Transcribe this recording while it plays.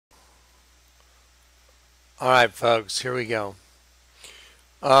All right, folks, here we go.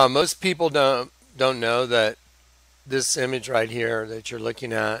 Most people don't know that this image right here that you're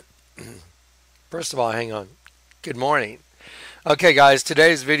looking at. First of all, hang on. Good morning. Okay, guys,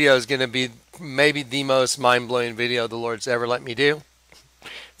 today's video is going to be maybe the most mind-blowing video the Lord's ever let me do.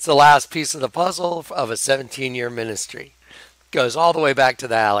 It's the last piece of the puzzle of a 17-year ministry. Goes all the way back to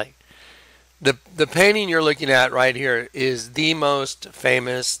the alley. The painting you're looking at right here is the most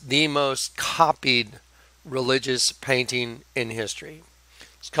famous, the most copied religious painting in history.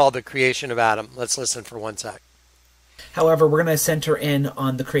 It's called The Creation of Adam. Let's listen for 1 sec. However, we're going to center in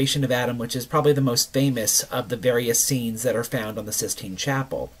on the creation of Adam, which is probably the most famous of the various scenes that are found on the Sistine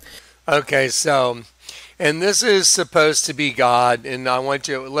Chapel. Okay, so, and this is supposed to be God, and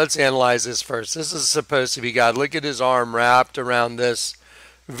let's analyze this first. This is supposed to be God. Look at his arm wrapped around this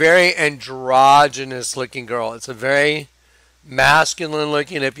very androgynous looking girl. It's a very masculine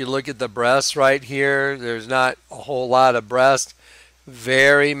looking. If you look at the breasts right here, there's not a whole lot of breast.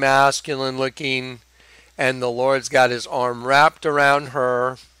 Very masculine looking. And the Lord's got his arm wrapped around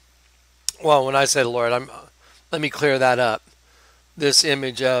her. Well, when I say the Lord, let me clear that up. This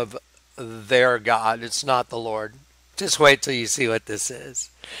image of their God, it's not the Lord. Just wait till you see what this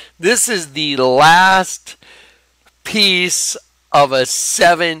is. This is the last piece of a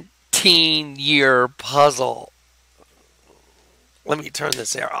 17-year puzzle. Let me turn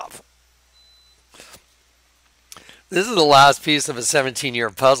this air off. This is the last piece of a 17-year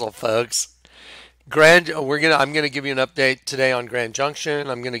puzzle, folks. I'm gonna give you an update today on Grand Junction.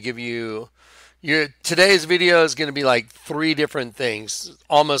 I'm gonna give you today's video is gonna be like 3 different things,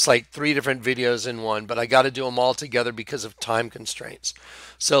 almost like 3 different videos in one. But I got to do them all together because of time constraints.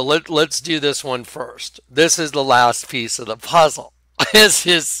 So let's do this one first. This is the last piece of the puzzle. This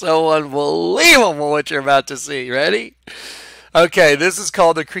is so unbelievable what you're about to see. Ready? Okay, this is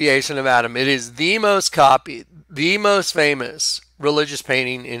called The Creation of Adam. It is the most copied, the most famous religious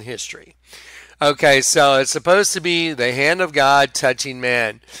painting in history. Okay, so it's supposed to be the hand of God touching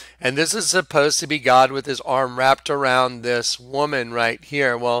man. And this is supposed to be God with his arm wrapped around this woman right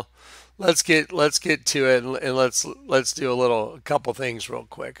here. Well, let's get to it, and let's do a couple things real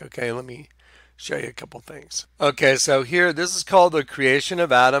quick. Okay, let me show you a couple things. Okay, so here, this is called The Creation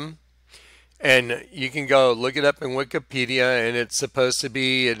of Adam. And you can go look it up in Wikipedia, and it's supposed to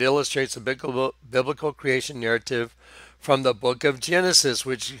be, it illustrates a biblical creation narrative from the book of Genesis,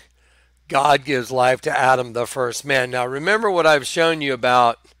 which God gives life to Adam, the first man. Now, remember what I've shown you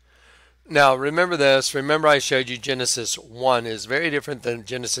about. Now, remember this. Remember I showed you Genesis 1 is very different than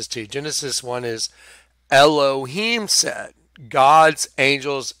Genesis 2. Genesis 1 is Elohim said, God's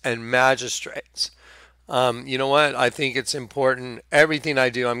angels and magistrates. You know what? I think it's important. Everything I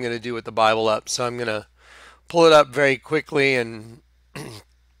do, I'm going to do with the Bible up. So I'm going to pull it up very quickly, and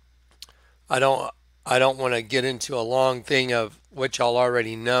I don't want to get into a long thing of what y'all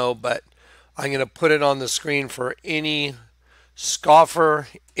already know, but I'm going to put it on the screen for any scoffer,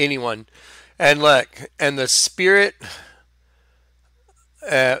 anyone. And look, and the Spirit,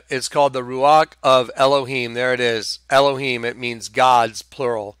 it's called the Ruach of Elohim. There it is. Elohim, it means God's,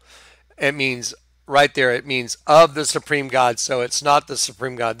 plural. It means right there, it means of the supreme God. So it's not the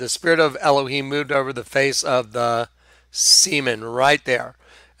supreme God. The Spirit of Elohim moved over the face of the semen right there.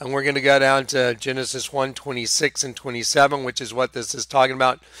 And we're going to go down to Genesis 1:26 and 27, which is what this is talking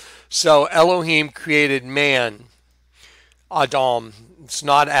about. So Elohim created man, Adam. It's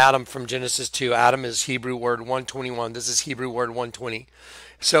not Adam from Genesis 2. Adam is Hebrew word 121. This is Hebrew word 120.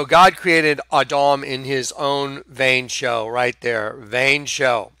 So God created Adam in his own vain show right there. Vain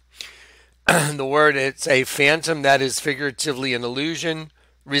show. The word, it's a phantom, that is figuratively an illusion,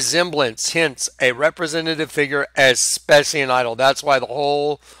 resemblance, hence a representative figure, especially an idol. That's why the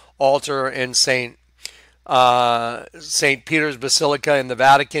whole altar in St. Peter's Basilica in the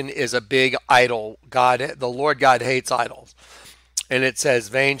Vatican is a big idol. The Lord God hates idols. And it says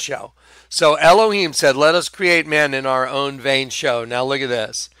vain show. So Elohim said, let us create man in our own vain show. Now look at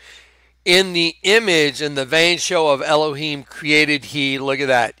this. In the image, in the vain show of Elohim created he, look at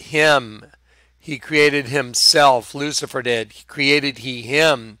that, him. He created himself. Lucifer did. He created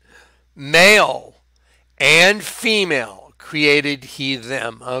him. Male and female created he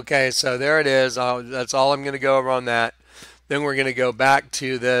them. Okay, so there it is. That's all I'm going to go over on that. Then we're going to go back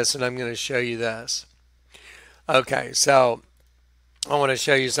to this, and I'm going to show you this. Okay, so I want to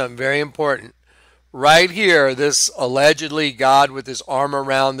show you something very important. Right here, this allegedly God with his arm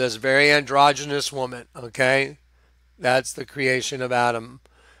around this very androgynous woman. Okay, that's the creation of Adam.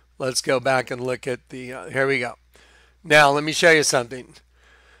 Let's go back and look at the, here we go. Now, let me show you something.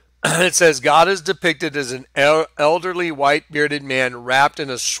 It says God is depicted as an elderly white-bearded man wrapped in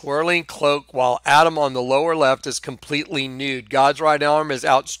a swirling cloak, while Adam on the lower left is completely nude. God's right arm is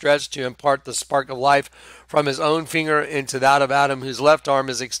outstretched to impart the spark of life from his own finger into that of Adam, whose left arm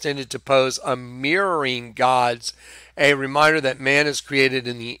is extended to pose a mirroring God's, a reminder that man is created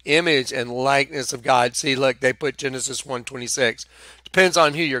in the image and likeness of God. See, look, they put Genesis 1:26. Depends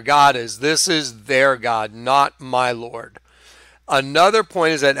on who your God is. This is their God, not my Lord. Another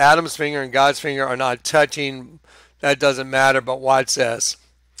point is that Adam's finger and God's finger are not touching. That doesn't matter, but watch this.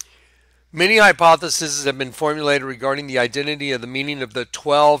 Many hypotheses have been formulated regarding the identity of the meaning of the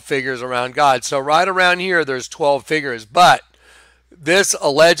 12 figures around God. So right around here, there's 12 figures. But this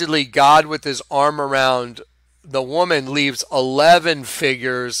allegedly God with his arm around the woman leaves 11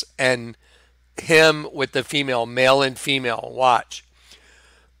 figures and him with the female, male and female. Watch.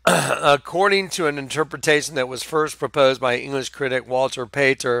 According to an interpretation that was first proposed by English critic Walter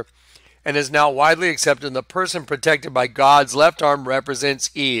Pater and is now widely accepted, the person protected by God's left arm represents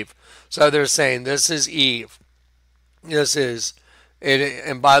Eve. So they're saying this is Eve. This is it.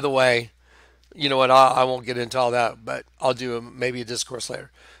 And by the way, you know what? I won't get into all that, but I'll do maybe a discourse later.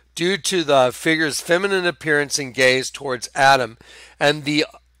 Due to the figure's feminine appearance and gaze towards Adam, and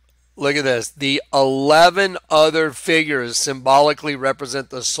look at this. The 11 other figures symbolically represent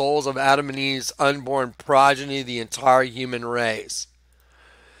the souls of Adam and Eve's unborn progeny, the entire human race.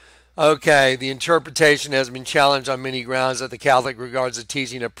 Okay, the interpretation has been challenged on many grounds that the Catholic regards the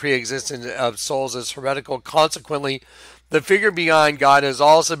teaching of pre-existence of souls as heretical. Consequently, the figure behind God has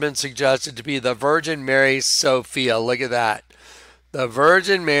also been suggested to be the Virgin Mary Sophia. Look at that. The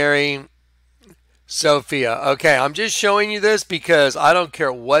Virgin Mary Sophia. Okay, I'm just showing you this because I don't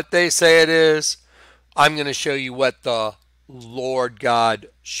care what they say it is. I'm going to show you what the Lord God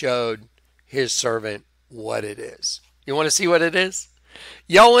showed his servant what it is. You want to see what it is?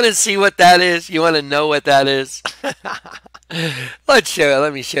 Y'all want to see what that is? You want to know what that is?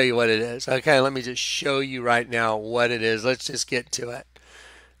 Let me show you what it is. Okay, let me just show you right now what it is. Let's just get to it.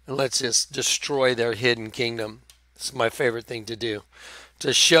 And let's just destroy their hidden kingdom. It's my favorite thing to do.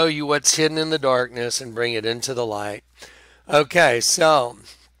 To show you what's hidden in the darkness and bring it into the light. Okay, so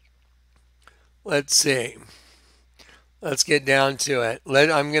let's see. Let's get down to it.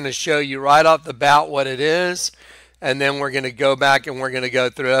 I'm going to show you right off the bat what it is, and then we're going to go back and we're going to go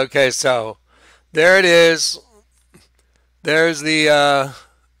through it. Okay, so there it is. There's the,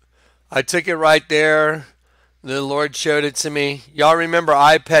 I took it right there. The Lord showed it to me. Y'all remember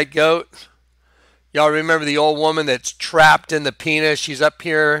I Pet Goat? Y'all remember the old woman that's trapped in the penis? She's up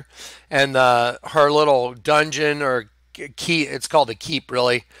here, and her little dungeon or key, it's called a keep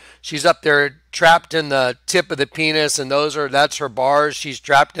really. She's up there trapped in the tip of the penis, and that's her bars. She's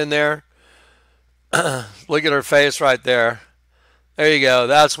trapped in there. Look at her face right there. There you go.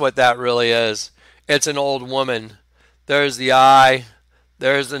 That's what that really is. It's an old woman. There's the eye.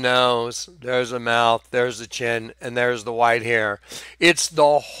 There's the nose, there's the mouth, there's the chin, and there's the white hair. It's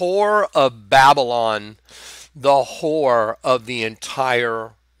the whore of Babylon, the whore of the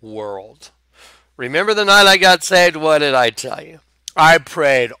entire world. Remember the night I got saved? What did I tell you? I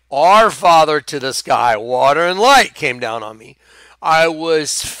prayed, Our Father to the sky, water and light came down on me. I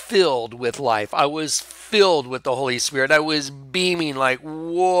was filled with life. I was filled with the Holy Spirit. I was beaming like,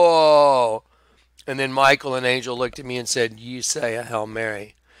 whoa. And then Michael, an angel, looked at me and said, you say a Hail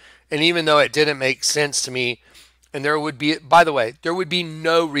Mary. And even though it didn't make sense to me, and there would be, by the way, there would be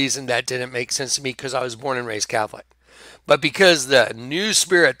no reason that didn't make sense to me because I was born and raised Catholic. But because the new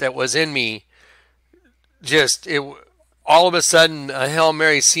spirit that was in me, all of a sudden, a Hail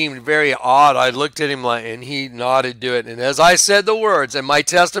Mary seemed very odd. I looked at him and he nodded to it. And as I said the words and my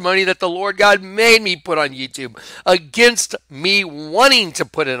testimony that the Lord God made me put on YouTube, against me wanting to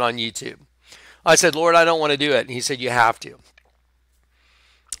put it on YouTube, I said, Lord, I don't want to do it. And he said, you have to.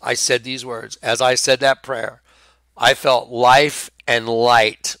 I said these words. As I said that prayer, I felt life and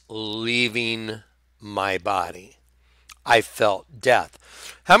light leaving my body. I felt death.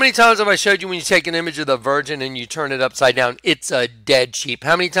 How many times have I showed you when you take an image of the Virgin and you turn it upside down, it's a dead sheep?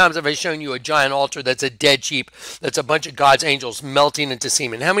 How many times have I shown you a giant altar that's a dead sheep, that's a bunch of God's angels melting into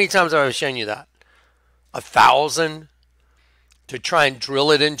semen? How many times have I shown you that? 1,000? To try and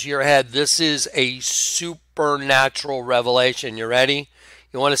drill it into your head. This is a supernatural revelation. You ready?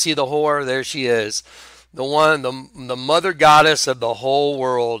 You want to see the whore? There she is. The mother goddess of the whole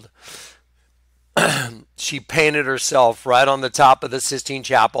world. She painted herself right on the top of the Sistine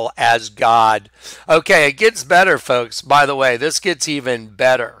Chapel as God. Okay, it gets better, folks. By the way, this gets even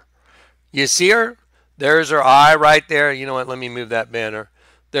better. You see her? There's her eye right there. You know what? Let me move that banner.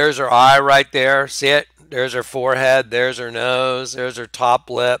 There's her eye right there. See it? There's her forehead. There's her nose. There's her top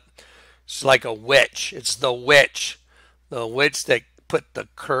lip. She's like a witch. It's the witch. The witch that put the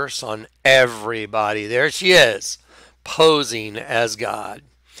curse on everybody. There she is, posing as God.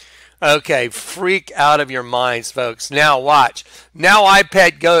 Okay, freak out of your minds, folks. Now watch. Now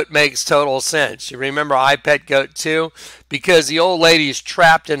iPet Goat makes total sense. You remember iPet Goat 2? Because the old lady's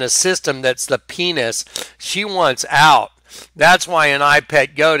trapped in a system that's the penis. She wants out. That's why in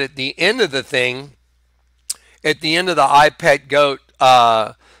iPet Goat, at the end of the thing, at the end of the iPet Goat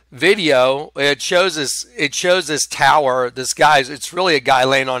video, it shows this tower. This guy's, it's really a guy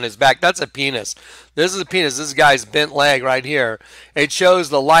laying on his back. That's a penis. This is a penis. This guy's bent leg right here. It shows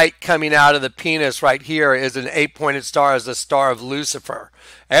the light coming out of the penis right here is an 8-pointed star, is the star of Lucifer.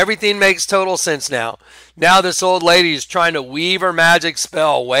 Everything makes total sense now. Now this old lady is trying to weave her magic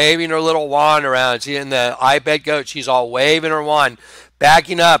spell, waving her little wand around. She in the iPet Goat, she's all waving her wand,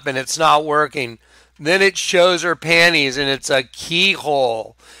 backing up, and it's not working. Then it shows her panties, and it's a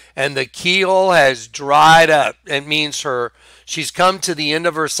keyhole. And the keyhole has dried up. It means she's come to the end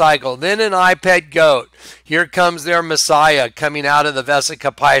of her cycle. Then an iPet Goat. Here comes their Messiah coming out of the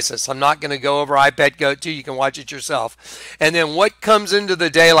Vesica Piscis. I'm not going to go over iPet Goat 2. You can watch it yourself. And then what comes into the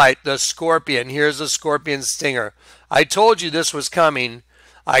daylight? The scorpion. Here's the scorpion stinger. I told you this was coming.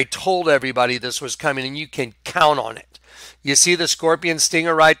 I told everybody this was coming, and you can count on it. You see the scorpion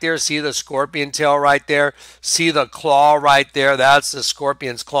stinger right there? See the scorpion tail right there? See the claw right there? That's the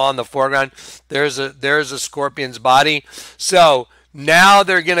scorpion's claw in the foreground. There's a scorpion's body. So now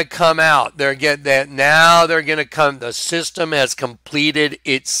they're going to come out. Now they're going to come. The system has completed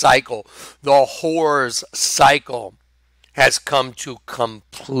its cycle. The whore's cycle has come to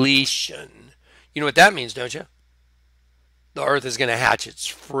completion. You know what that means, don't you? The earth is going to hatch its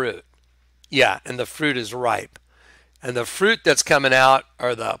fruit. Yeah, and the fruit is ripe. And the fruit that's coming out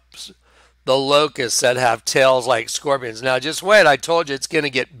are the locusts that have tails like scorpions. Now, just wait. I told you it's going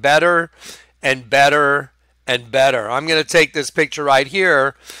to get better and better and better. I'm going to take this picture right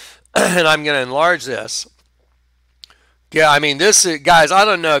here, and I'm going to enlarge this. Yeah, I mean, this is, guys, I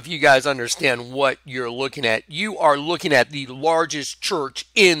don't know if you guys understand what you're looking at. You are looking at the largest church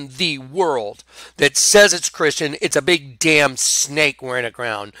in the world that says it's Christian. It's a big damn snake wearing a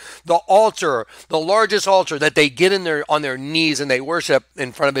crown. The altar, the largest altar that they get in on their knees and they worship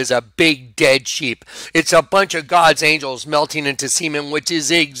in front of is a big dead sheep. It's a bunch of God's angels melting into semen, which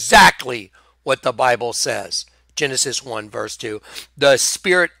is exactly what the Bible says. Genesis 1, verse 2. The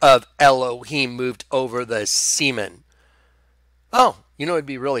spirit of Elohim moved over the semen. Oh, you know, it'd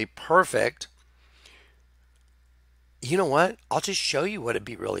be really perfect. You know what? I'll just show you what would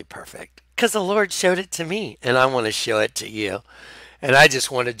be really perfect. Because the Lord showed it to me, and I want to show it to you. And I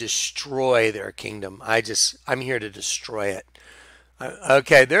just want to destroy their kingdom. I'm here to destroy it.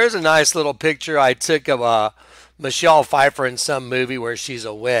 Okay, there's a nice little picture I took of Michelle Pfeiffer in some movie where she's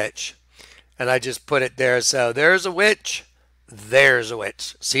a witch. And I just put it there. So there's a witch. There's a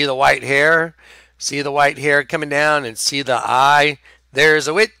witch. See the white hair? See the white hair coming down and see the eye? There's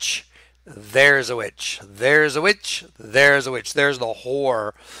a witch. There's a witch. There's a witch. There's a witch. There's the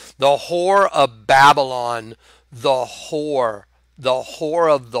whore. The whore of Babylon. The whore. The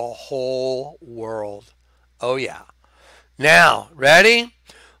whore of the whole world. Oh, yeah. Now, ready?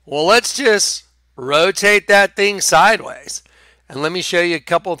 Well, let's just rotate that thing sideways. And let me show you a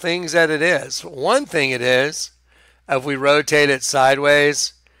couple things that it is. One thing it is, if we rotate it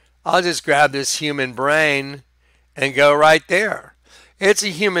sideways, I'll just grab this human brain and go right there. It's a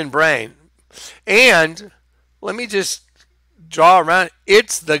human brain. And let me just draw around.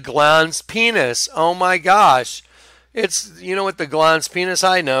 It's the glans penis. Oh my gosh. You know what the glans penis?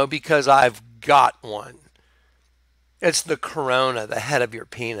 I know because I've got one. It's the corona, the head of your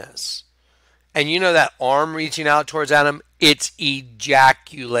penis. And you know that arm reaching out towards Adam? It's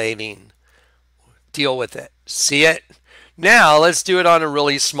ejaculating. Deal with it. See it? Now, let's do it on a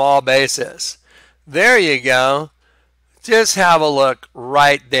really small basis. There you go. Just have a look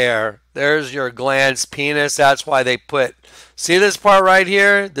right there. There's your glans penis. That's why they put, see this part right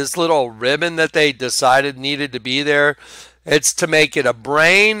here? This little ribbon that they decided needed to be there. It's to make it a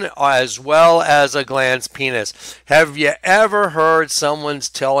brain as well as a glans penis. Have you ever heard someone's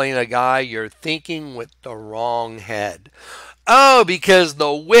telling a guy you're thinking with the wrong head? Oh, because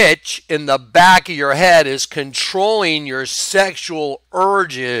the witch in the back of your head is controlling your sexual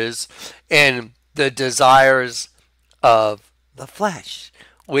urges and the desires of the flesh,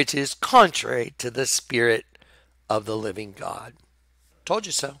 which is contrary to the spirit of the living God. Told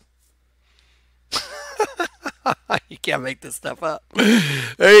you so. You can't make this stuff up.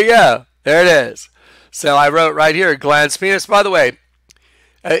 There you go. There it is. So I wrote right here, glans penis. By the way,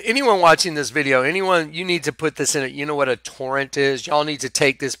 Anyone watching this video, anyone, you need to put this in it. You know what a torrent is? Y'all need to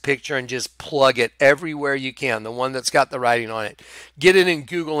take this picture and just plug it everywhere you can. The one that's got the writing on it. Get it in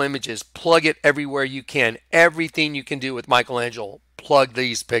Google Images. Plug it everywhere you can. Everything you can do with Michelangelo, plug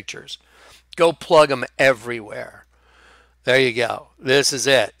these pictures. Go plug them everywhere. There you go. This is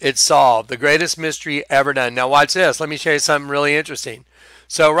it. It's solved. The greatest mystery ever done. Now watch this. Let me show you something really interesting.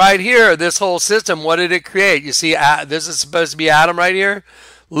 So right here, this whole system, what did it create? You see, this is supposed to be Adam right here.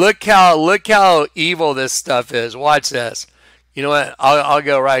 Look how evil this stuff is. Watch this. You know what? I'll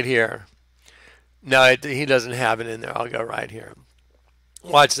go right here. No, he doesn't have it in there. I'll go right here.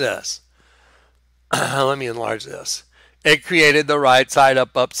 Watch this. Let me enlarge this. It created the right side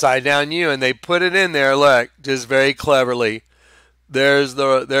up, upside down U, and they put it in there. Look, just very cleverly. There's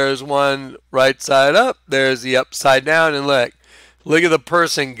one right side up. There's the upside down, and look at the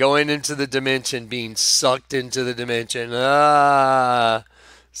person going into the dimension, being sucked into the dimension.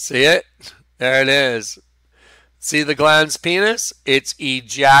 See it? There it is. See the glans penis? It's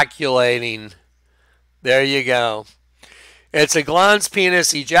ejaculating. There you go. It's a glans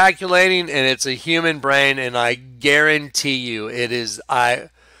penis ejaculating, and it's a human brain, and I guarantee you it is,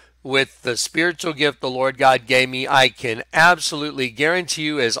 with the spiritual gift the Lord God gave me, I can absolutely guarantee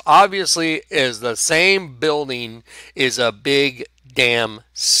you, as obviously as the same building is a big damn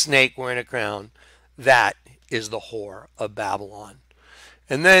snake wearing a crown, that is the whore of Babylon.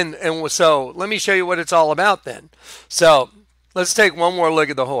 So let me show you what it's all about then. So let's take one more look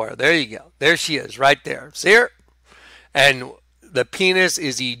at the whore. There you go. There she is right there. See her? And the penis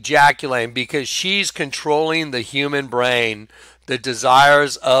is ejaculating because she's controlling the human brain, the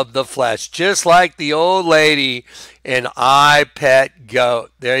desires of the flesh, just like the old lady in I Pet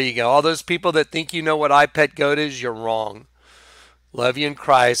Goat. There you go. All those people that think you know what I Pet Goat is, you're wrong. Love you in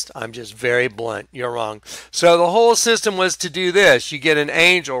Christ. I'm just very blunt. You're wrong. So the whole system was to do this. You get an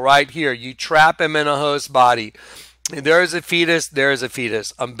angel right here. You trap him in a host body. There is a fetus. There is a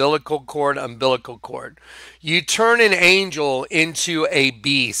fetus. Umbilical cord, umbilical cord. You turn an angel into a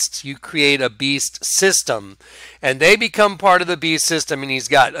beast. You create a beast system. And they become part of the beast system. And he's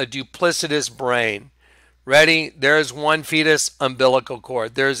got a duplicitous brain. Ready? There's one fetus, umbilical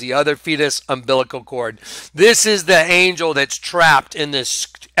cord. There's the other fetus, umbilical cord. This is the angel that's trapped in this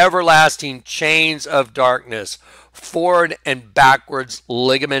everlasting chains of darkness. Forward and backwards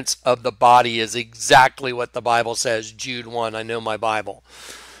ligaments of the body is exactly what the Bible says. Jude 1, I know my Bible.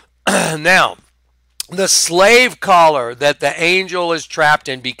 Now, the slave collar that the angel is trapped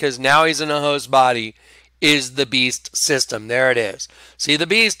in, because now he's in a host body, is the beast system. There it is. See the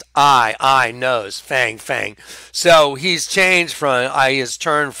beast? Eye, nose, fang. So he's changed from, he has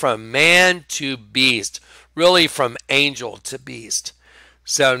turned from man to beast, really from angel to beast.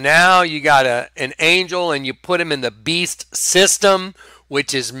 So now you got an angel and you put him in the beast system,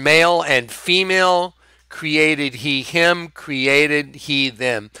 which is male and female. Created he him, created he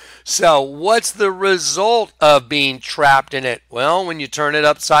them. So what's the result of being trapped in it? Well, when you turn it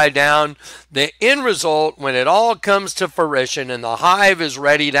upside down, the end result, when it all comes to fruition and the hive is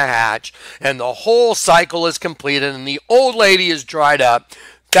ready to hatch and the whole cycle is completed and the old lady is dried up,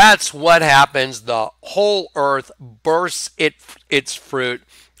 that's what happens. The whole earth bursts its fruit.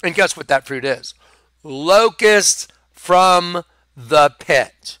 And guess what that fruit is? Locusts from the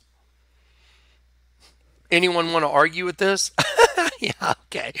pit. Anyone want to argue with this? Yeah,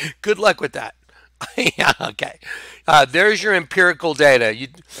 okay. Good luck with that. Yeah, okay. There's your empirical data.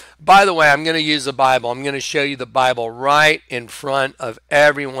 By the way, I'm going to use the Bible. I'm going to show you the Bible right in front of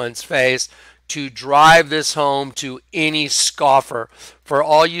everyone's face to drive this home to any scoffer. For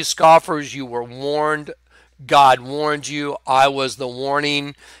all you scoffers, you were warned. God warned you. I was the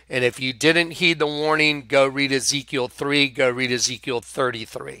warning. And if you didn't heed the warning, go read Ezekiel 3. Go read Ezekiel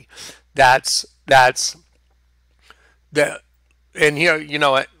 33. And here, you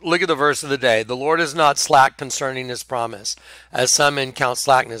know what? Look at the verse of the day. The Lord is not slack concerning his promise, as some men count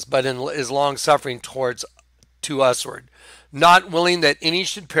slackness, but is long suffering to usward, not willing that any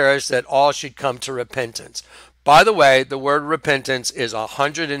should perish, that all should come to repentance. By the way, the word repentance is a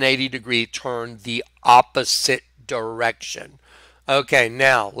 180-degree turn the opposite direction. Okay,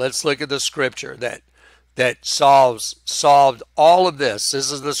 now let's look at the scripture that solved all of this. This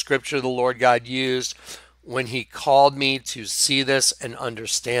is the scripture the Lord God used when he called me to see this and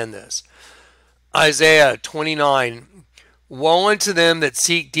understand this. Isaiah 29, woe unto them that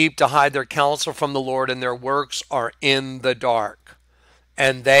seek deep to hide their counsel from the Lord, and their works are in the dark.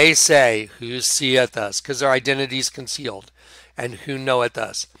 And they say, who seeth us? Because their identity is concealed. And who knoweth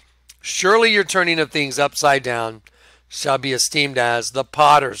us? Surely your turning of things upside down shall be esteemed as the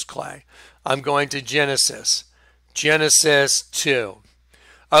potter's clay. I'm going to Genesis 2.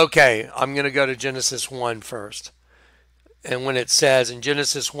 Okay, I'm going to go to Genesis 1 first. And when it says in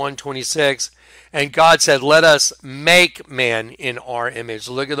Genesis 1:26, and God said, let us make man in our image.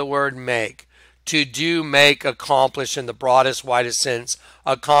 Look at the word make. To do, make, accomplish in the broadest, widest sense.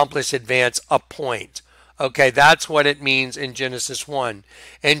 Accomplish, advance, appoint. Okay, that's what it means in Genesis 1.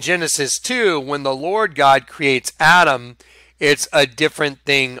 In Genesis 2, when the Lord God creates Adam, it's a different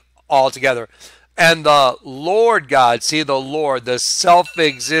thing altogether. And the Lord God, see the Lord, the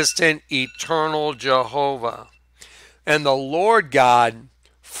self-existent, eternal Jehovah. And the Lord God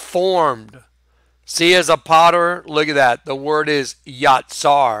formed. See, as a potter, look at that. The word is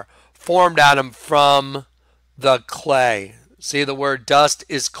yatsar. Formed Adam from the clay. See, the word dust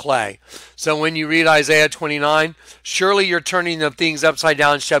is clay. So when you read Isaiah 29, surely your turning of things upside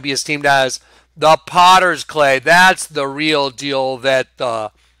down shall be esteemed as the potter's clay. That's the real deal that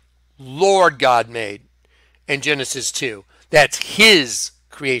the Lord God made in Genesis 2. That's his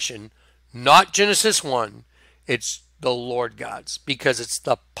creation, not Genesis 1. It's the Lord God's, because it's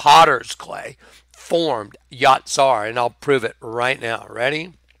the potter's clay formed yatsar, and I'll prove it right now.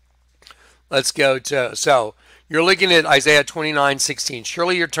 Ready? Let's go to, so you're looking at Isaiah 29:16.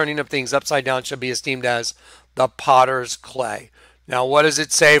 Surely your turning of things upside down shall be esteemed as the potter's clay. Now what does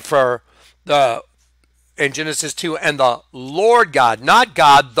it say for the in Genesis 2? And the Lord God, not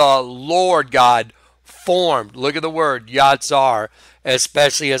God, the Lord God formed. Look at the word yatsar,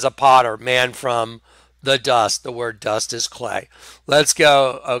 especially as a potter, man from the dust. The word dust is clay. Let's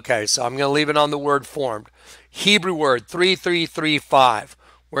go. Okay, so I'm going to leave it on the word formed. Hebrew word 3335.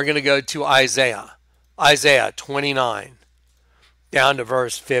 We're going to go to Isaiah. Isaiah 29 down to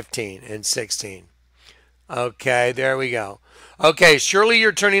verse 15 and 16. Okay, there we go. Okay, surely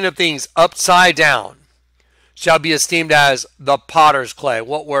your turning of things upside down shall be esteemed as the potter's clay.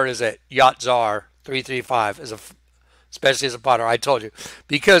 What word is it? Yatzar 335 is especially as a potter. I told you.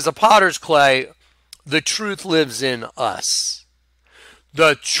 Because the potter's clay, the truth lives in us.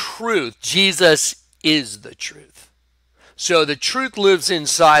 The truth, Jesus is the truth. So the truth lives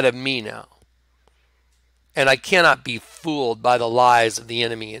inside of me now. And I cannot be fooled by the lies of the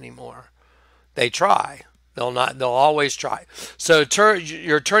enemy anymore. They try. They'll always try. So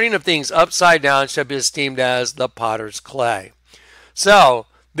your turning of things upside down shall be esteemed as the potter's clay. So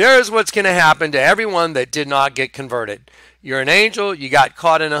there's what's going to happen to everyone that did not get converted. You're an angel, you got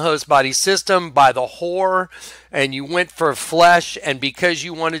caught in a host body system by the whore, and you went for flesh, and because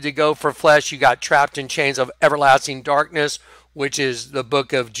you wanted to go for flesh, you got trapped in chains of everlasting darkness, which is the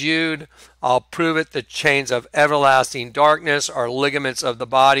book of Jude. I'll prove it. The chains of everlasting darkness are ligaments of the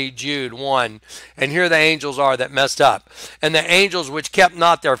body. Jude 1. And here the angels are that messed up. And the angels which kept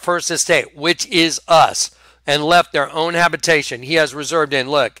not their first estate, which is us, and left their own habitation, he has reserved in,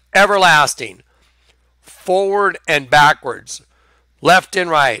 look, everlasting, forward and backwards, left and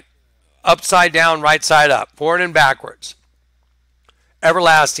right, upside down, right side up, forward and backwards,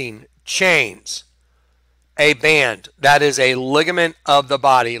 everlasting chains, a band. That is a ligament of the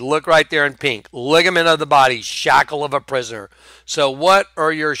body. Look right there in pink. Ligament of the body, shackle of a prisoner. So what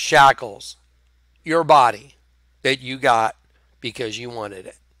are your shackles? Your body that you got because you wanted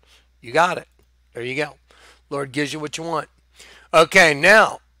it. You got it. There you go. Lord gives you what you want. Okay,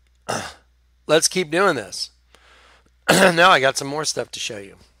 now let's keep doing this. Now I got some more stuff to show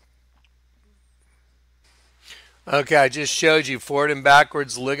you. Okay, I just showed you forward and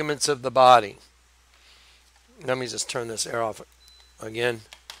backwards ligaments of the body. Let me just turn this air off again.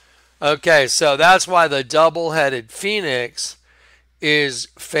 Okay, so that's why the double-headed phoenix is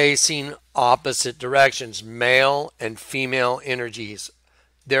facing opposite directions, male and female energies.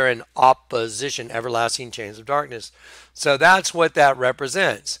 They're in opposition, everlasting chains of darkness. So that's what that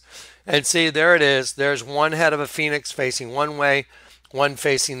represents. And see, there it is. There's one head of a phoenix facing one way, one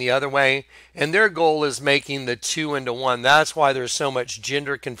facing the other way. And their goal is making the two into one. That's why there's so much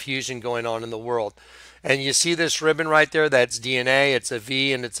gender confusion going on in the world. And you see this ribbon right there? That's DNA. It's a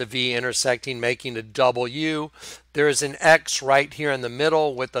V, and it's a V intersecting, making a W. There's an X right here in the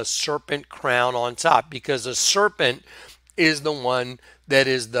middle with a serpent crown on top, because a serpent is the one that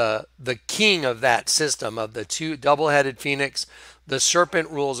is the king of that system, of the two double-headed phoenix. The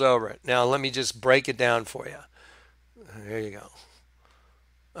serpent rules over it. Now, let me just break it down for you. There you go.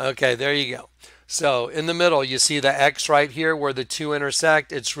 Okay, there you go. So in the middle, you see the X right here where the two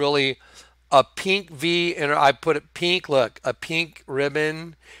intersect. It's really a pink V, and I put it pink, look, a pink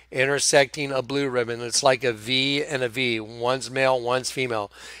ribbon intersecting a blue ribbon. It's like a V and a V. One's male, one's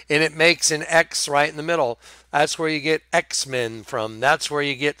female. And it makes an X right in the middle. That's where you get X-Men from. That's where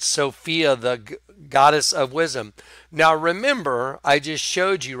you get Sophia, the goddess of wisdom. Now remember, I just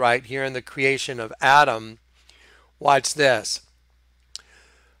showed you right here in the creation of Adam. Watch this.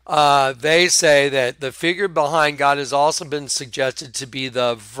 They say that the figure behind God has also been suggested to be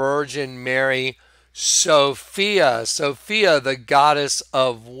the Virgin Mary Sophia. Sophia, the goddess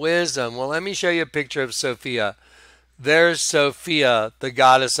of wisdom. Well, let me show you a picture of Sophia. There's Sophia, the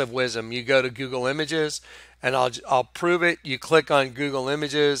goddess of wisdom. You go to Google Images, and I'll prove it. You click on Google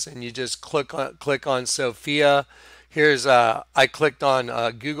Images, and you just click on Sophia. Here's I clicked on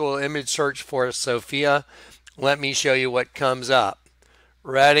Google image search for Sophia. Let me show you what comes up.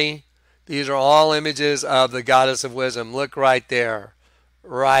 Ready? These are all images of the goddess of wisdom. Look right there.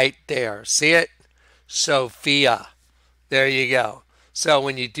 Right there. See it? Sophia. There you go. So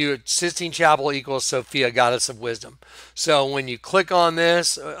when you do it, Sistine Chapel equals Sophia, goddess of wisdom. So when you click on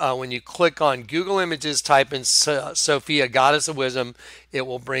this, when you click on Google Images, type in Sophia, goddess of wisdom, it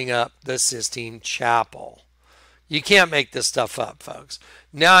will bring up the Sistine Chapel. You can't make this stuff up, folks.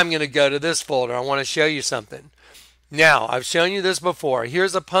 Now I'm going to go to this folder. I want to show you something. Now, I've shown you this before.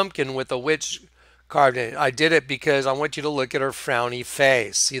 Here's a pumpkin with a witch carved in it. I did it because I want you to look at her frowny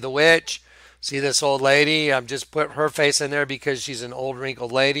face. See the witch? See this old lady? I've just put her face in there because she's an old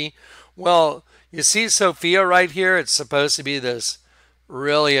wrinkled lady. Well, you see Sophia right here? It's supposed to be this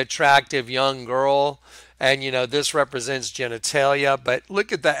really attractive young girl. And, you know, this represents genitalia. But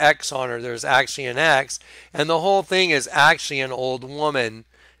look at the X on her. There's actually an X. And the whole thing is actually an old woman.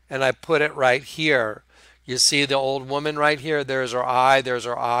 And I put it right here. You see the old woman right here? There's her eye, there's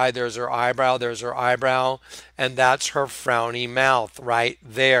her eye, there's her eyebrow, there's her eyebrow, and that's her frowny mouth right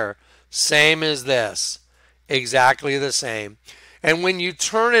there. Same as this. Exactly the same. And when you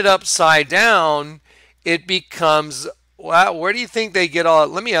turn it upside down, it becomes, wow, where do you think they get all,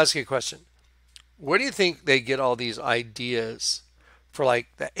 let me ask you a question. Where do you think they get all these ideas for like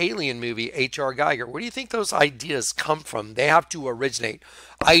the Alien movie, H.R. Geiger? Where do you think those ideas come from? They have to originate.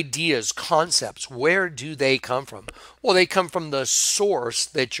 Ideas, concepts, where do they come from? Well, they come from the source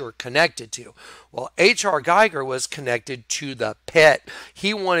that you're connected to. Well, H.R. Geiger was connected to the pit.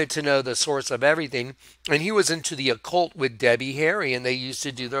 He wanted to know the source of everything, and he was into the occult with Debbie Harry, and they used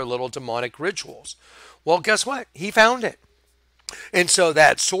to do their little demonic rituals. Well, guess what? He found it. And so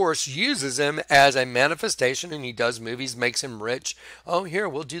that source uses him as a manifestation, and he does movies, makes him rich. Oh, here,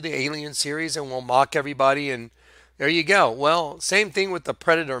 we'll do the Alien series and we'll mock everybody, and there you go. Well, same thing with the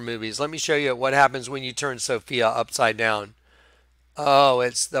Predator movies. Let me show you what happens when you turn Sophia upside down. Oh,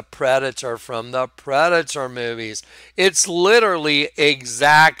 it's the Predator from the Predator movies. It's literally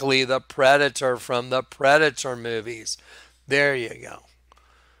exactly the Predator from the Predator movies. There you go.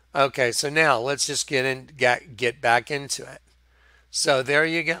 Okay, so now let's just get back into it. So there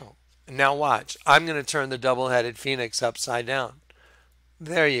you go. Now watch. I'm going to turn the double-headed phoenix upside down.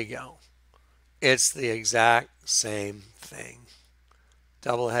 There you go. It's the exact same thing.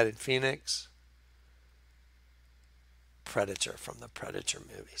 Double-headed phoenix. Predator from the Predator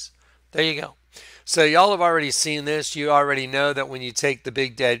movies. There you go. So y'all have already seen this. You already know that when you take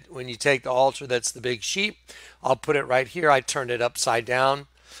when you take the altar that's the big sheep, I'll put it right here. I turned it upside down.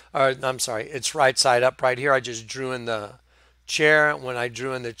 Or I'm sorry, it's right side up right here. I just drew in the chair. When I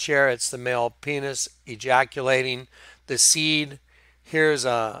drew in the chair, it's the male penis ejaculating the seed. Here's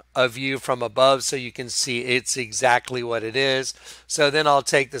a view from above so you can see it's exactly what it is. So then I'll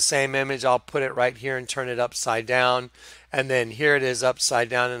take the same image, I'll put it right here and turn it upside down. And then here it is upside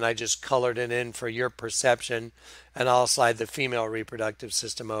down, and I just colored it in for your perception. And I'll slide the female reproductive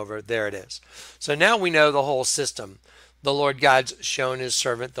system over. There it is. So now we know the whole system. The Lord God's shown his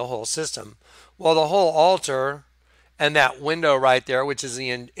servant the whole system. Well, the whole altar and that window right there, which is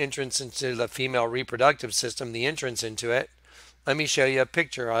the entrance into the female reproductive system, the entrance into it. Let me show you a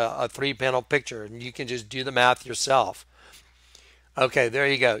picture, a three-panel picture, and you can just do the math yourself. Okay, there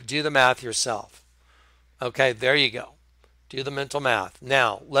you go. Do the math yourself. Okay, there you go. Do the mental math.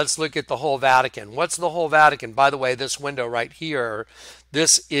 Now, let's look at the whole Vatican. What's the whole Vatican? By the way, this window right here,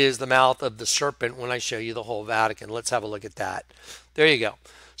 this is the mouth of the serpent when I show you the whole Vatican. Let's have a look at that. There you go.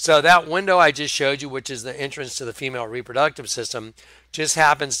 So that window I just showed you, which is the entrance to the female reproductive system, just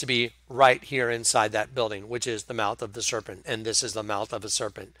happens to be right here inside that building, which is the mouth of the serpent. And this is the mouth of a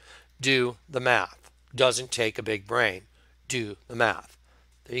serpent. Do the math. Doesn't take a big brain. Do the math.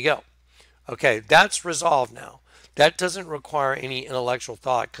 There you go. Okay, that's resolved now. That doesn't require any intellectual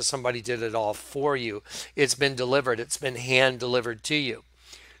thought because somebody did it all for you. It's been delivered. It's been hand delivered to you.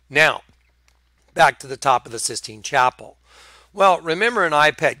 Now, back to the top of the Sistine Chapel. Well, remember in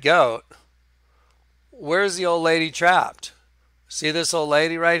I Pet Goat, where's the old lady trapped? See this old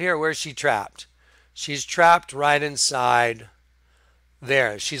lady right here? Where's she trapped? She's trapped right inside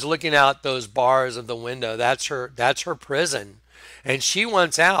there. She's looking out those bars of the window. That's her prison. And she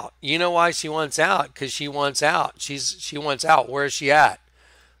wants out. You know why she wants out? Because she wants out. She wants out. Where is she at?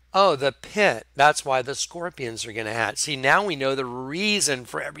 Oh, the pit. That's why the scorpions are going to hatch. See, now we know the reason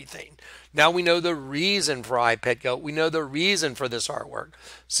for everything. Now we know the reason for iPet Goat. We know the reason for this artwork.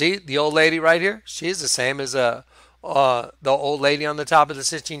 See, the old lady right here? She's the same as the old lady on the top of the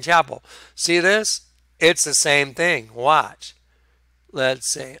Sistine Chapel. See this? It's the same thing. Watch. Let's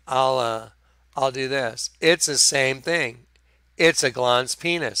see. I'll do this. It's the same thing. It's a glans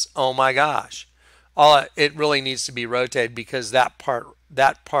penis. Oh my gosh. It really needs to be rotated because that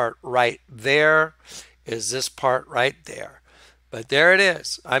part right there is this part right there. But there it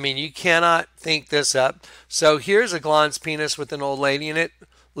is. I mean, you cannot think this up. So here's a glans penis with an old lady in it,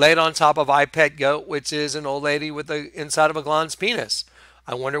 laid on top of iPet Goat, which is an old lady with the inside of a glans penis.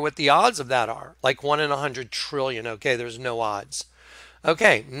 I wonder what the odds of that are. Like 1 in 100 trillion. Okay, there's no odds.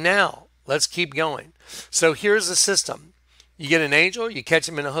 Okay, now let's keep going. So here's the system. You get an angel, you catch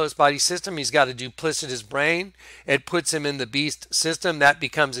him in a host body system. He's got a duplicitous brain. It puts him in the beast system. That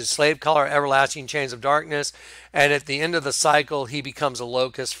becomes his slave collar, everlasting chains of darkness. And at the end of the cycle, he becomes a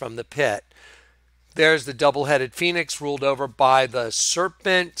locust from the pit. There's the double-headed phoenix ruled over by the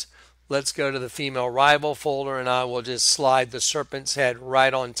serpent. Let's go to the female rival folder, and I will just slide the serpent's head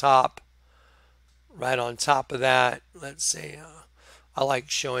right on top. Right on top of that. Let's see. I like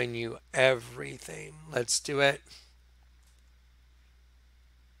showing you everything. Let's do it.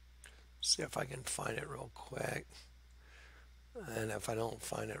 See if I can find it real quick. And if I don't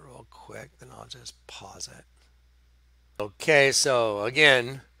find it real quick, then I'll just pause it. Okay, so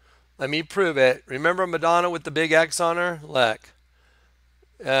again, let me prove it. Remember Madonna with the big X on her? Look.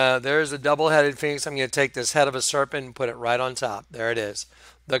 There's a double-headed phoenix. I'm going to take this head of a serpent and put it right on top. There it is.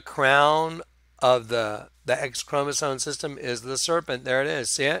 The crown of the X chromosome system is the serpent. There it is.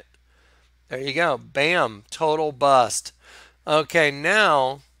 See it? There you go. Bam. Total bust. Okay,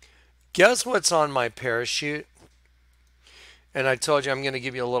 now guess what's on my parachute? And I told you I'm going to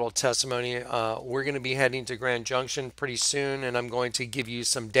give you a little testimony. We're going to be heading to Grand Junction pretty soon, and I'm going to give you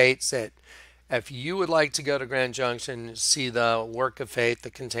some dates that if you would like to go to Grand Junction, see the work of faith, the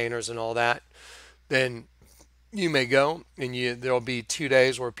containers and all that, then you may go. And there'll be 2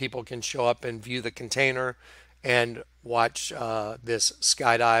 days where people can show up and view the container and watch this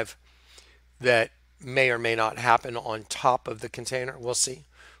skydive that may or may not happen on top of the container. We'll see.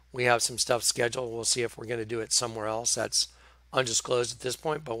 We have some stuff scheduled. We'll see if we're going to do it somewhere else. That's undisclosed at this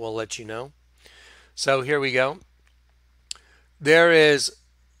point, but we'll let you know. So here we go. There is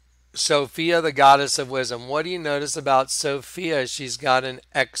Sophia, the goddess of wisdom. What do you notice about Sophia? She's got an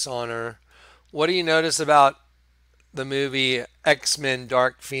X on her. What do you notice about the movie X-Men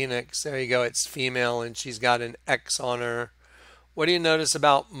Dark Phoenix? There you go. It's female and she's got an X on her. What do you notice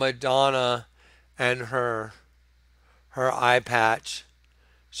about Madonna and her eye patch?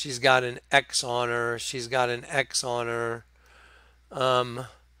 She's got an X on her. She's got an X on her.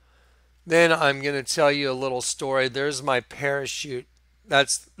 Then I'm going to tell you a little story. There's my parachute.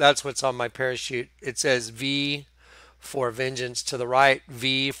 That's what's on my parachute. It says V for vengeance to the right,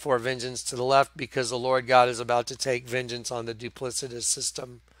 V for vengeance to the left, because the Lord God is about to take vengeance on the duplicitous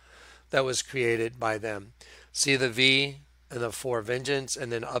system that was created by them. See the V and the for vengeance,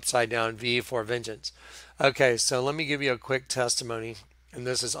 and then upside down V for vengeance. Okay, so let me give you a quick testimony, and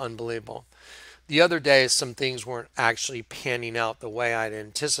this is unbelievable. The other day, some things weren't actually panning out the way I'd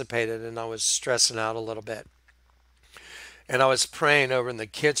anticipated, and I was stressing out a little bit. And I was praying over in the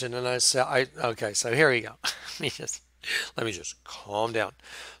kitchen, and I said, okay, so here we go. Let me just calm down.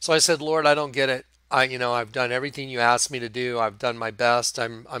 So I said, Lord, I don't get it. I've done everything you asked me to do. I've done my best.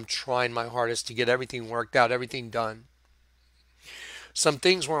 I'm trying my hardest to get everything worked out, everything done. Some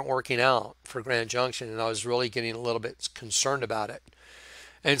things weren't working out for Grand Junction, and I was really getting a little bit concerned about it.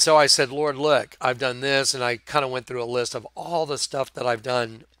 And so I said, Lord, look, I've done this, and I kind of went through a list of all the stuff that I've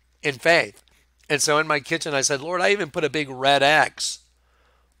done in faith. And so in my kitchen, I said, Lord, I even put a big red X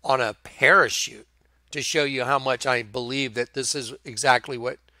on a parachute to show you how much I believe that this is exactly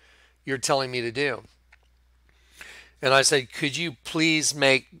what you're telling me to do. And I said, could you please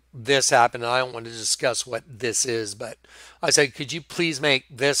make this happen? And I don't want to discuss what this is, but I said, could you please make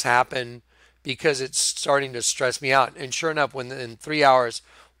this happen, because it's starting to stress me out. And sure enough, in 3 hours,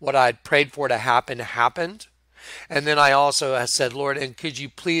 what I'd prayed for to happen happened. And then I also said, Lord, and could you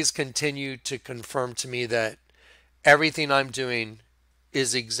please continue to confirm to me that everything I'm doing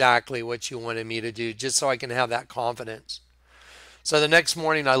is exactly what you wanted me to do, just so I can have that confidence. So the next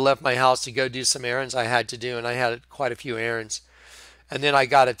morning, I left my house to go do some errands I had to do, and I had quite a few errands. And then I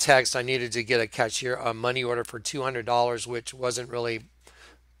got a text. I needed to get a money order for $200, which wasn't really,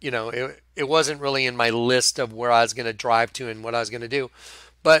 it wasn't really in my list of where I was going to drive to and what I was going to do.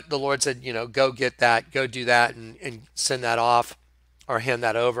 But the Lord said, go get that, go do that, and send that off. or hand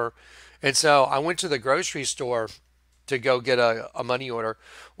that over. And so I went to the grocery store to go get a money order.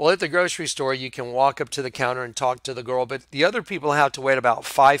 Well, at the grocery store, you can walk up to the counter and talk to the girl, but the other people have to wait about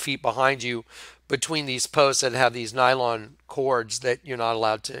 5 feet behind you between these posts that have these nylon cords that you're not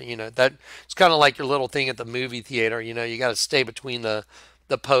allowed to, that it's kind of like your little thing at the movie theater. You got to stay between the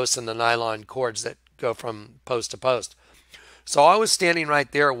posts and the nylon cords that go from post to post. So I was standing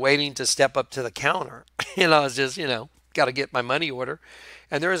right there waiting to step up to the counter. And I was just, got to get my money order.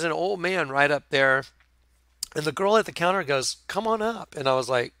 And there was an old man right up there. And the girl at the counter goes, "Come on up." And I was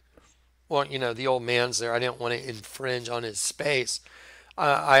like, well, the old man's there. I didn't want to infringe on his space.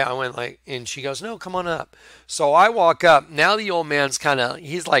 I went like, and she goes, "No, come on up." So I walk up. Now the old man's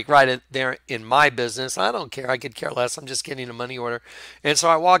he's like right there in my business. I don't care. I could care less. I'm just getting a money order. And so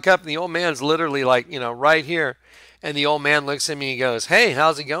I walk up and the old man's literally like, right here. And the old man looks at me and he goes, "Hey,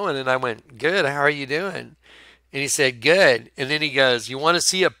 how's it going?" And I went, "Good. How are you doing?" And he said, "Good." And then he goes, "You want to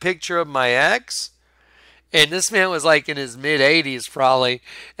see a picture of my ex?" And this man was like in his mid 80s probably.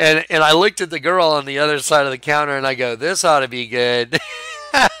 And I looked at the girl on the other side of the counter and I go, "This ought to be good."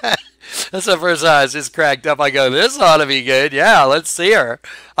 That's the first time I was just cracked up. I go, "This ought to be good. Yeah, let's see her."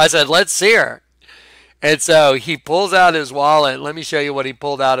 I said, "Let's see her." And so he pulls out his wallet. Let me show you what he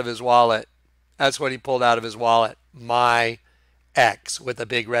pulled out of his wallet. That's what he pulled out of his wallet. My X with a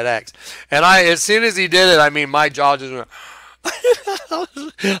big red X. And as soon as he did it, I mean, my jaw just went.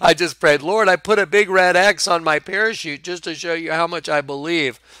 I just prayed, "Lord, I put a big red X on my parachute just to show you how much I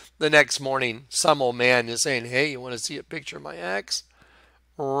believe." The next morning, some old man is saying, "Hey, you want to see a picture of my ex?"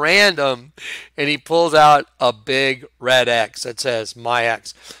 Random. And he pulls out a big red X that says my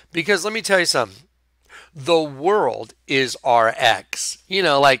ex. Because let me tell you something. The world is our ex.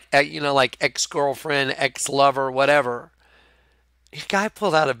 Like ex-girlfriend, ex-lover, whatever. The guy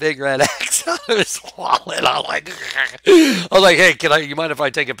pulled out a big red X out of his wallet. I was like, "Hey, you mind if I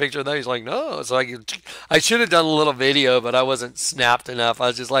take a picture of that?" He's like, "No." So I should have done a little video, but I wasn't snapped enough. I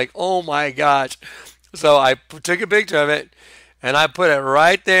was just like, "Oh my gosh." So I took a picture of it and I put it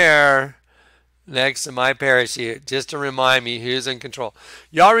right there next to my parachute just to remind me who's in control.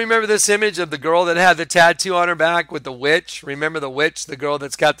 Y'all remember this image of the girl that had the tattoo on her back with the witch? Remember the witch, the girl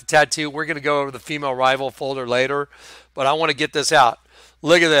that's got the tattoo? We're going to go over the female rival folder later, but I want to get this out.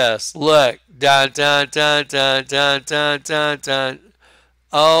 Look at this. Look. Dun, dun, dun, dun, dun, dun, dun, dun.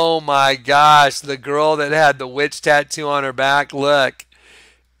 Oh my gosh. The girl that had the witch tattoo on her back. Look.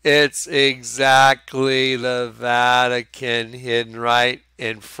 It's exactly the Vatican hidden right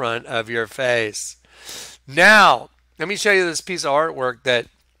in front of your face. Now, let me show you this piece of artwork that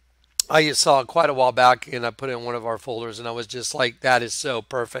I saw quite a while back and I put it in one of our folders and I was just like, that is so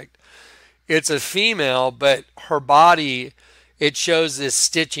perfect. It's a female, but her body, it shows this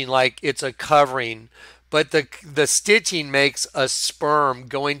stitching like it's a covering. But the stitching makes a sperm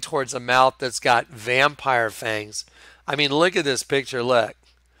going towards a mouth that's got vampire fangs. I mean, look at this picture, look.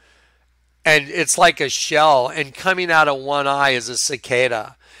 And it's like a shell, and coming out of one eye is a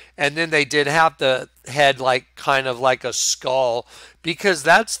cicada. And then they did have the head like kind of like a skull, because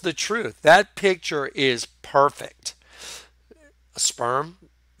that's the truth. That picture is perfect. A sperm,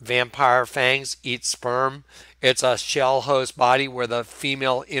 vampire fangs, eat sperm. It's a shell host body where the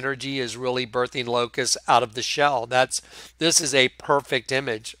female energy is really birthing locusts out of the shell. This is a perfect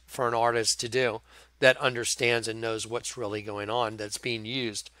image for an artist to do that understands and knows what's really going on that's being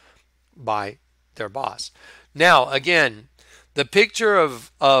used by their boss. Now, again, the picture of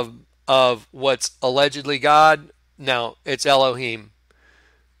what's allegedly God. Now, it's Elohim.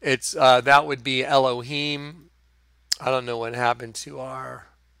 It's that would be Elohim. I don't know what happened to our.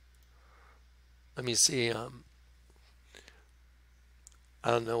 Let me see. I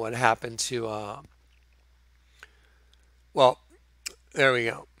don't know what happened to. Well, there we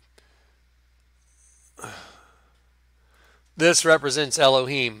go. This represents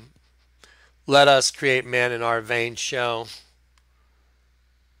Elohim. Let us create man in our vain show.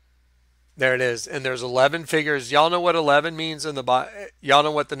 There it is. And there's 11 figures. Y'all know what 11 means in the Bible? Y'all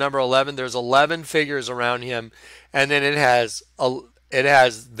know what the number 11? There's 11 figures around him. And then it has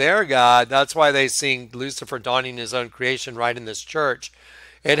their God. That's why they sing Lucifer donning his own creation right in this church.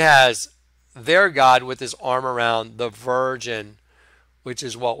 It has their God with his arm around the virgin, which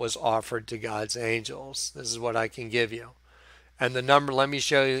is what was offered to God's angels. This is what I can give you. And the number, let me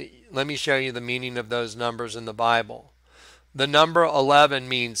show you the meaning of those numbers in the Bible. The number 11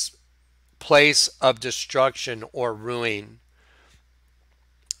 means place of destruction or ruin.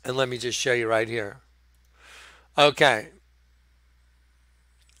 And let me just show you right here. Okay.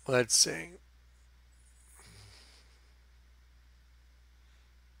 Let's see.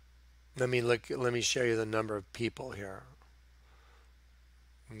 Let me show you the number of people here.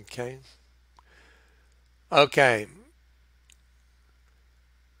 Okay. Okay.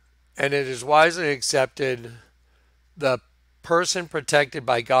 And it is wisely accepted the person protected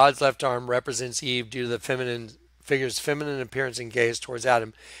by God's left arm represents Eve due to the figure's feminine appearance and gaze towards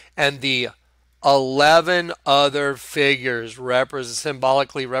Adam. And the 11 other figures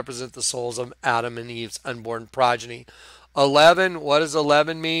symbolically represent the souls of Adam and Eve's unborn progeny. 11, what does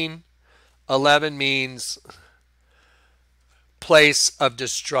 11 mean? 11 means place of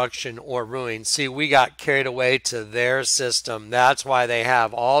destruction or ruin. See, we got carried away to their system. That's why they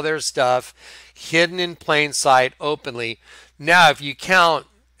have all their stuff hidden in plain sight openly. Now, if you count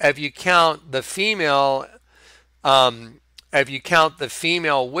the female, if you count the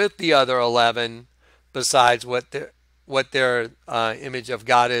female with the other 11, besides what their image of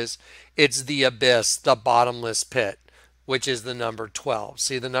God is, it's the abyss, the bottomless pit, which is the number 12.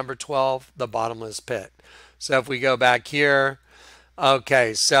 See the number 12, the bottomless pit. So if we go back here,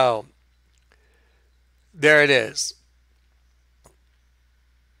 okay, so there it is.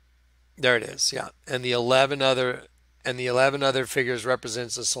 There it is, yeah. And the 11 other figures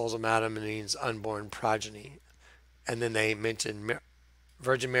represents the souls of Adam and Eve's unborn progeny. And then they mention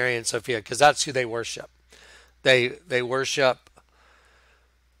Virgin Mary and Sophia because that's who they worship. They worship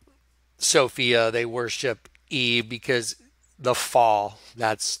Sophia, they worship Eve because the fall,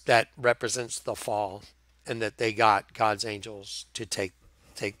 that represents the fall, and that they got God's angels to take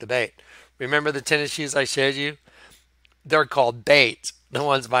the bait. Remember the tennis shoes I showed you? They're called bait. The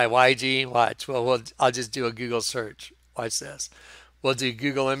ones by YG. Watch. Well, I'll just do a Google search. Watch this. We'll do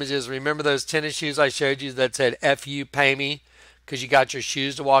Google images. Remember those tennis shoes I showed you that said "F you, pay me," because you got your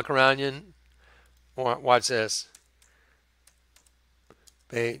shoes to walk around in? Watch this.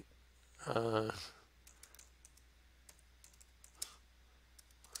 Bait. There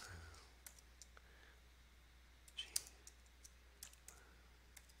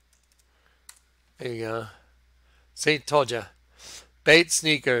you go. See, told you. Bait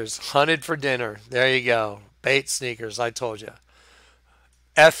sneakers, hunted for dinner. There you go. Bait sneakers, I told you.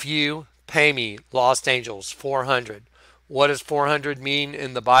 F you, pay me, Lost Angels, 400. What does 400 mean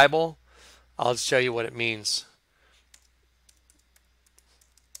in the Bible? I'll show you what it means.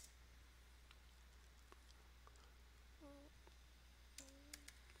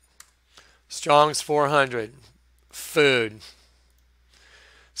 Strong's 400. Food.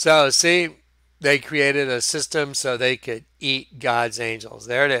 So, see, they created a system so they could eat God's angels.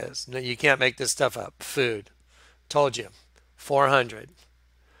 There it is. No, you can't make this stuff up. Food. Told you. 400.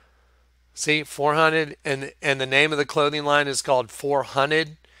 See, 400, and the name of the clothing line is called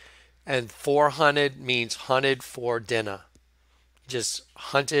 400, and 400 means hunted for dinner. Just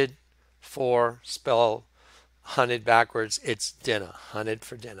hunted for, spell hunted backwards, it's dinner. Hunted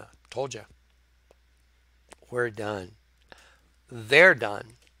for dinner. Told you. We're done. They're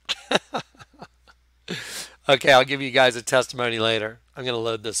done. Okay, I'll give you guys a testimony later. I'm going to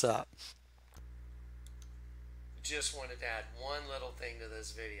load this up. Just wanted to add one little thing to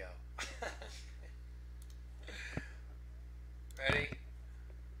this video. Ready?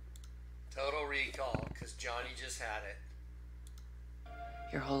 Total recall, because Johnny just had it.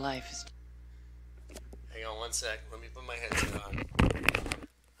 Your whole life is... Hang on one sec. Let me put my headset on.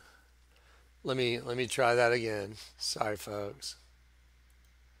 Let me try that again. Sorry, folks.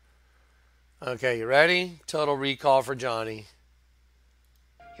 Okay, you ready? Total recall for Johnny.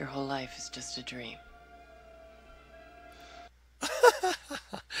 Your whole life is just a dream.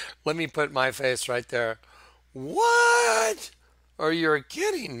 Let me put my face right there. What? Are you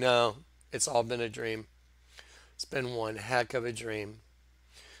kidding? No, it's all been a dream. It's been one heck of a dream.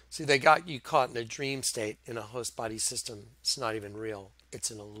 See, they got you caught in a dream state in a host body system. It's not even real. It's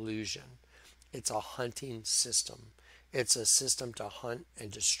an illusion. It's a hunting system. It's a system to hunt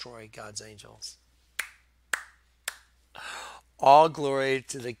and destroy God's angels. All glory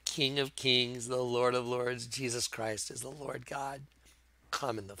to the King of Kings, the Lord of Lords. Jesus Christ is the Lord God,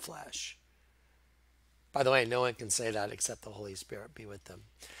 come in the flesh. By the way, no one can say that except the Holy Spirit be with them.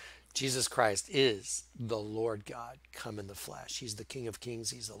 Jesus Christ is the Lord God, come in the flesh. He's the King of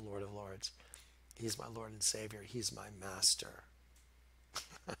Kings. He's the Lord of Lords. He's my Lord and Savior. He's my Master.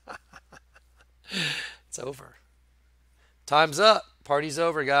 It's over. Time's up. Party's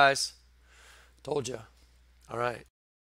over, guys. Told you. All right.